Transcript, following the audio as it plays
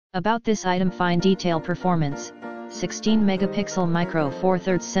About this item: fine detail performance, 16 megapixel micro Four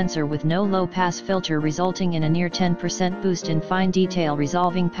Thirds sensor with no low pass filter, resulting in a near 10% boost in fine detail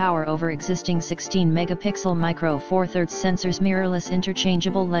resolving power over existing 16 megapixel micro Four Thirds sensors. Mirrorless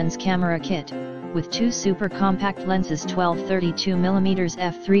interchangeable lens camera kit, with two super compact lenses 12-32mm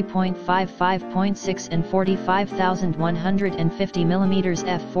f3.5 5.6 and 45-150mm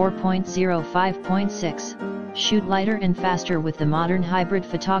f4.0 5.6. Shoot lighter and faster with the modern hybrid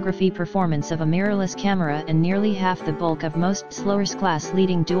photography performance of a mirrorless camera and nearly half the bulk of most slower class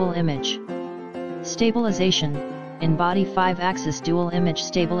leading dual image. Stabilization. In-body 5-axis dual image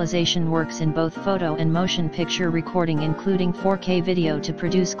stabilization works in both photo and motion picture recording, including 4K video, to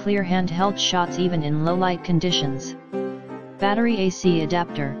produce clear handheld shots even in low light conditions. Battery AC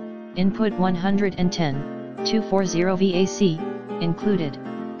adapter, input 110, 240V AC, included,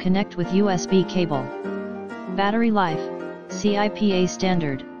 connect with USB cable. Battery life, CIPA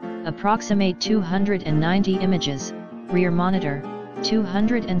standard, approximate 290 images, rear monitor,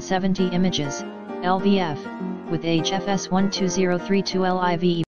 270 images, LVF, with HFS 12032 LIV.